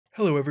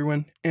Hello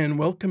everyone, and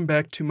welcome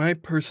back to my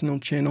personal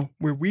channel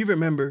where we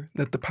remember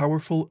that the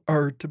powerful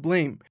are to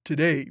blame.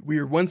 Today, we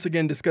are once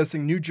again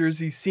discussing New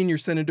Jersey's senior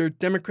senator,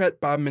 Democrat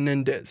Bob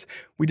Menendez.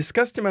 We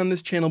discussed him on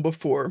this channel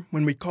before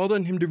when we called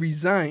on him to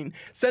resign.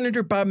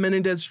 Senator Bob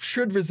Menendez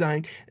should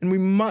resign, and we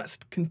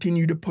must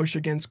continue to push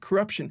against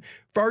corruption.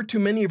 Far too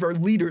many of our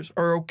leaders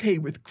are okay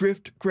with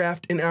grift,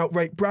 graft, and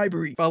outright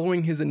bribery.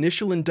 Following his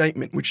initial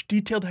indictment, which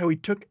detailed how he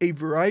took a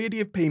variety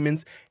of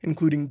payments,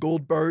 including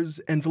gold bars,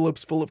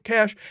 envelopes full of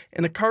cash,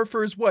 and a car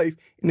for his wife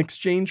in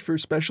exchange for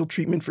special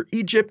treatment for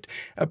Egypt,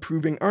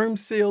 approving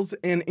arms sales,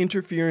 and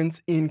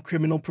interference in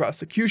criminal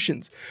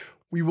prosecutions.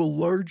 We will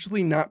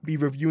largely not be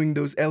reviewing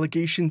those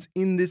allegations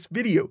in this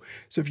video,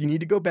 so if you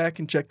need to go back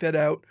and check that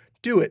out,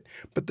 do it.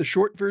 But the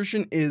short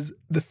version is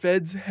the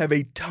feds have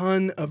a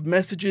ton of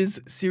messages,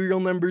 serial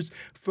numbers,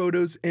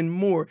 photos, and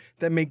more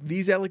that make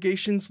these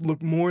allegations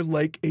look more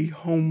like a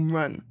home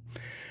run.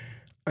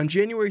 On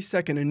January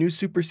 2nd, a new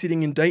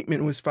superseding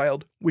indictment was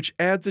filed, which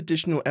adds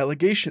additional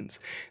allegations.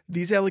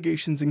 These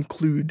allegations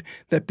include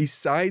that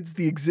besides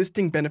the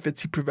existing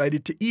benefits he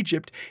provided to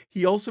Egypt,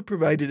 he also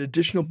provided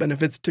additional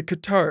benefits to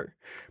Qatar.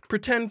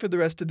 Pretend for the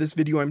rest of this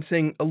video I'm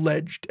saying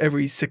alleged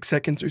every 6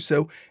 seconds or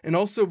so, and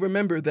also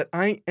remember that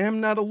I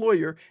am not a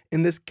lawyer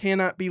and this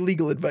cannot be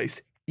legal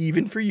advice.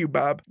 Even for you,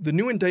 Bob. The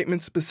new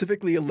indictment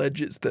specifically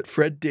alleges that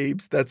Fred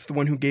Daibes, that's the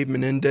one who gave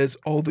Menendez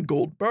all the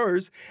gold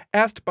bars,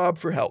 asked Bob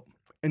for help.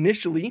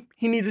 Initially,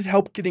 he needed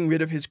help getting rid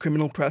of his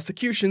criminal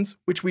prosecutions,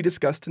 which we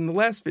discussed in the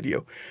last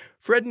video.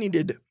 Fred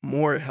needed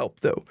more help,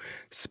 though.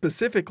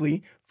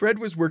 Specifically, Fred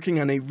was working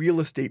on a real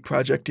estate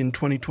project in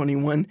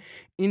 2021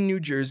 in New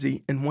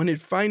Jersey and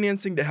wanted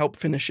financing to help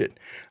finish it.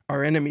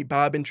 Our enemy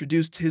Bob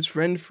introduced his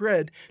friend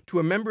Fred to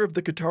a member of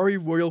the Qatari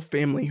royal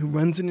family who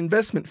runs an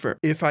investment firm.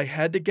 If I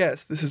had to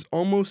guess, this is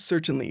almost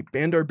certainly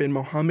Bandar bin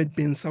Mohammed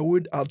bin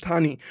Saud Al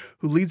Thani,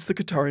 who leads the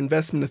Qatar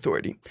Investment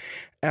Authority.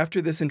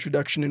 After this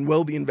introduction and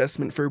while the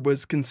investment firm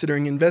was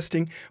considering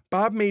investing,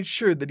 Bob made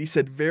sure that he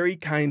said very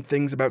kind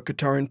things about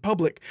Qatar in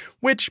public,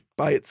 which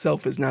by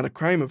itself is not a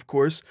crime, of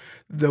course,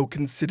 though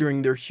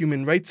considering their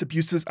human rights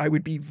abuses, I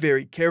would be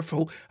very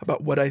careful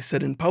about what I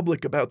said in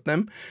public about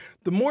them.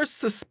 The more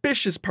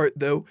suspicious part,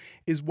 though,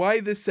 is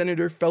why this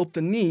senator felt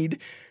the need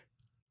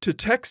to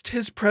text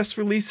his press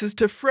releases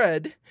to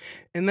Fred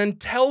and then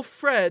tell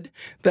Fred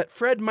that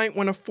Fred might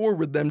want to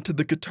forward them to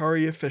the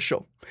Qatari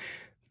official.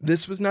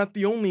 This was not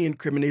the only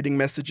incriminating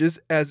messages,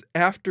 as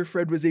after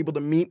Fred was able to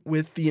meet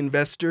with the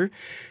investor,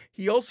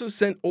 he also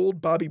sent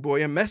old Bobby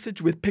Boy a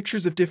message with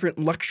pictures of different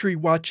luxury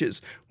watches,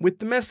 with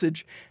the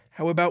message,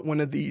 "How about one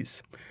of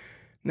these?"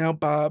 Now,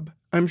 Bob,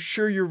 I'm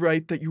sure you're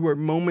right that you are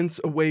moments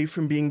away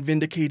from being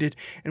vindicated,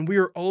 and we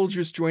are all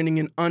just joining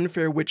an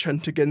unfair witch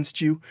hunt against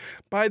you.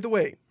 By the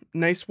way,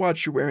 nice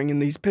watch you're wearing in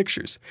these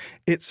pictures.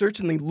 It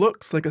certainly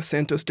looks like a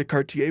Santos de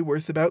Cartier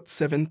worth about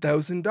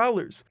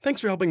 $7,000.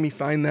 Thanks for helping me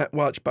find that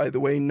watch, by the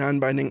way,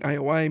 Non-Binding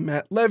IOI,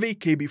 Matt Levy,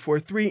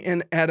 KB43,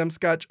 and Adam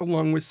Scotch,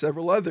 along with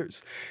several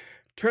others.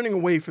 Turning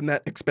away from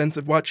that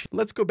expensive watch,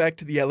 let's go back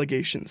to the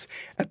allegations.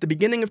 At the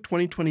beginning of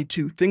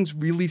 2022, things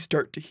really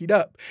start to heat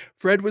up.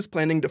 Fred was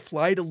planning to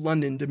fly to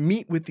London to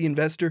meet with the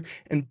investor,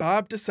 and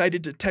Bob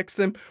decided to text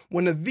them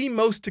one of the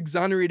most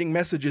exonerating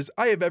messages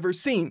I have ever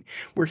seen,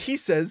 where he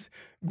says,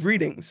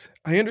 "Greetings.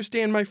 I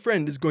understand my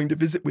friend is going to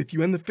visit with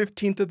you on the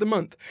 15th of the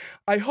month.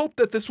 I hope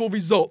that this will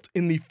result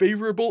in the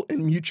favorable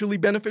and mutually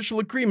beneficial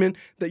agreement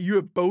that you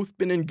have both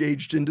been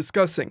engaged in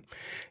discussing."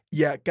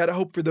 Yeah, gotta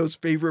hope for those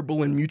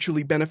favorable and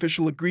mutually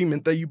beneficial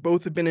agreement that you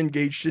both have been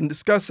engaged in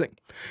discussing.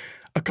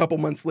 A couple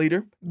months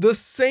later, the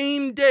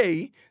same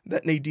day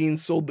that Nadine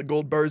sold the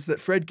gold bars that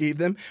Fred gave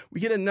them,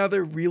 we get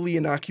another really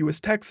innocuous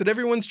text that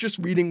everyone's just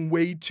reading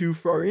way too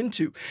far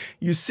into.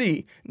 You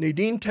see,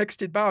 Nadine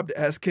texted Bob to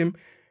ask him,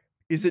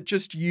 "Is it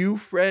just you,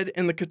 Fred,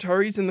 and the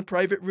Qataris in the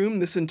private room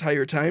this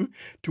entire time?"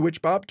 To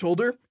which Bob told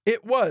her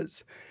it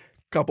was.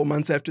 Couple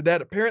months after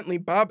that, apparently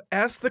Bob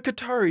asked the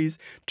Qataris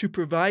to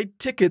provide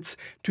tickets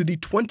to the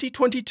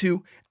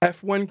 2022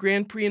 F1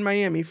 Grand Prix in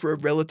Miami for a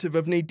relative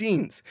of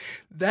Nadine's.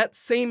 That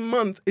same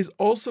month is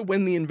also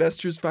when the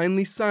investors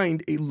finally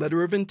signed a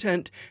letter of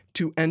intent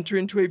to enter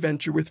into a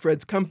venture with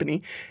Fred's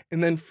company,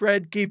 and then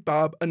Fred gave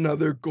Bob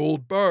another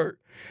gold bar.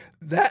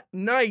 That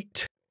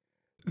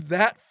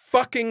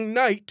fucking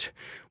night,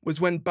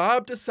 was when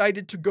Bob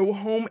decided to go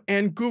home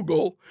and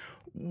Google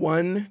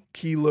 1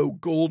 kilo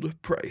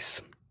gold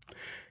price.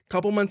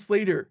 Couple months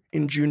later,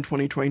 in June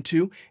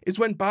 2022, is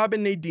when Bob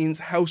and Nadine's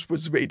house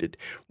was raided,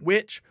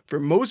 which, for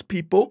most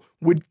people,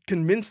 would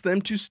convince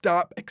them to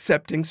stop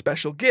accepting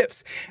special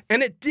gifts.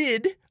 And it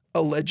did,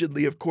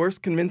 allegedly, of course,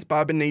 convince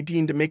Bob and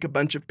Nadine to make a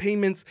bunch of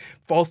payments,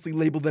 falsely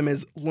label them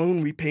as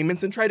loan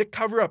repayments, and try to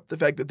cover up the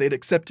fact that they'd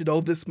accepted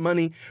all this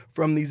money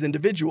from these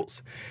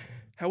individuals.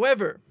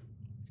 However,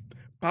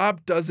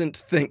 Bob doesn't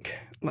think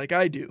like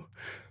I do.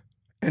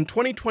 And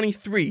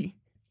 2023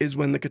 is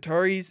when the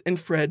Qataris and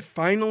Fred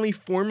finally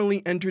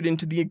formally entered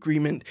into the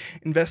agreement,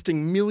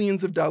 investing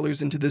millions of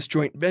dollars into this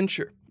joint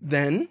venture.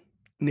 Then,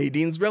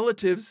 Nadine's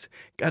relatives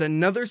got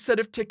another set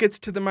of tickets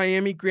to the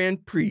Miami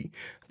Grand Prix,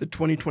 the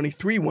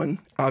 2023 one,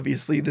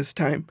 obviously this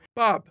time.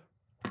 Bob,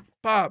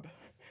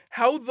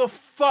 how the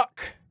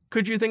fuck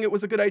could you think it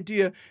was a good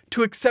idea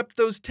to accept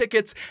those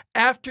tickets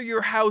after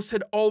your house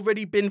had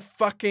already been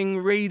fucking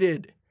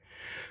raided?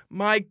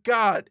 My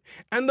God.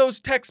 And those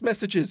text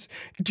messages.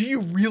 Do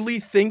you really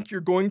think you're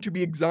going to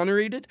be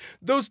exonerated?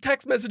 Those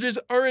text messages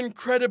are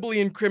incredibly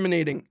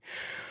incriminating.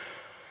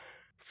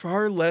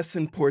 Far less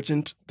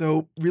important,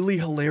 though really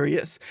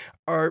hilarious,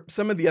 are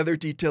some of the other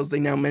details they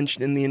now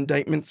mention in the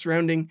indictment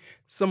surrounding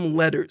some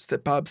letters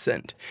that Bob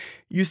sent.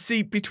 You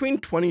see, between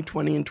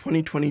 2020 and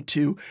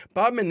 2022,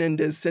 Bob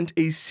Menendez sent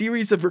a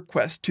series of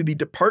requests to the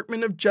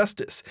Department of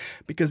Justice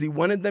because he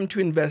wanted them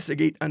to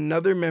investigate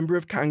another member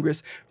of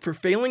Congress for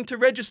failing to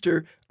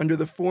register under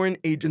the Foreign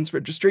Agents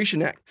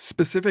Registration Act.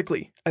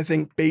 Specifically, I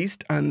think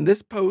based on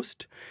this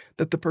post,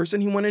 that the person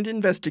he wanted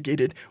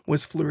investigated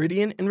was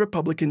Floridian and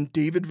Republican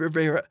David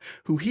Rivera,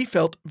 who he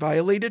felt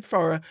violated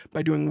FARA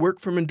by doing work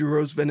for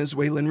Maduro's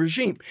Venezuelan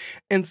regime.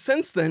 And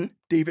since then,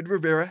 David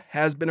Rivera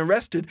has been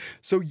arrested.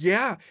 So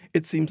yeah,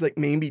 it seems like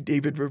maybe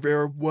David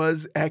Rivera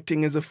was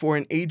acting as a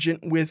foreign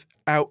agent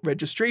without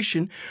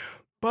registration.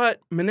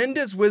 But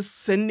Menendez was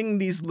sending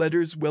these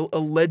letters while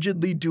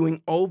allegedly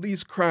doing all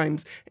these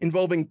crimes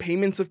involving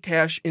payments of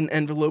cash in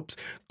envelopes,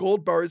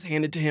 gold bars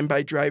handed to him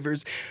by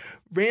drivers,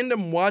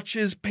 random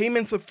watches,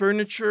 payments of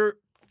furniture,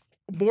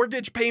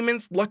 mortgage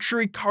payments,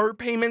 luxury car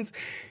payments.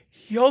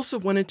 He also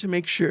wanted to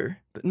make sure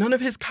that none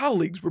of his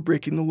colleagues were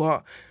breaking the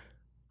law.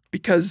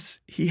 Because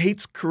he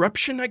hates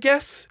corruption, I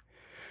guess?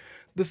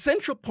 The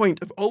central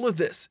point of all of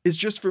this is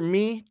just for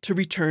me to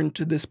return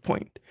to this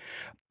point.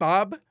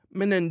 Bob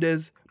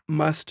Menendez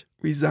must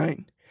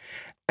resign.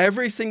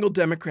 Every single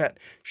Democrat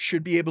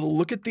should be able to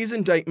look at these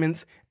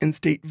indictments and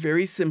state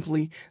very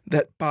simply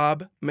that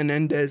Bob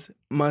Menendez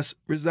must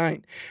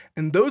resign.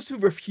 And those who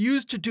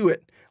refuse to do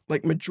it,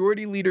 like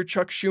Majority Leader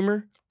Chuck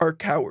Schumer, are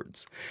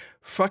cowards.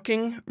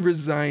 Fucking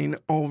resign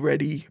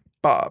already,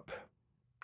 Bob.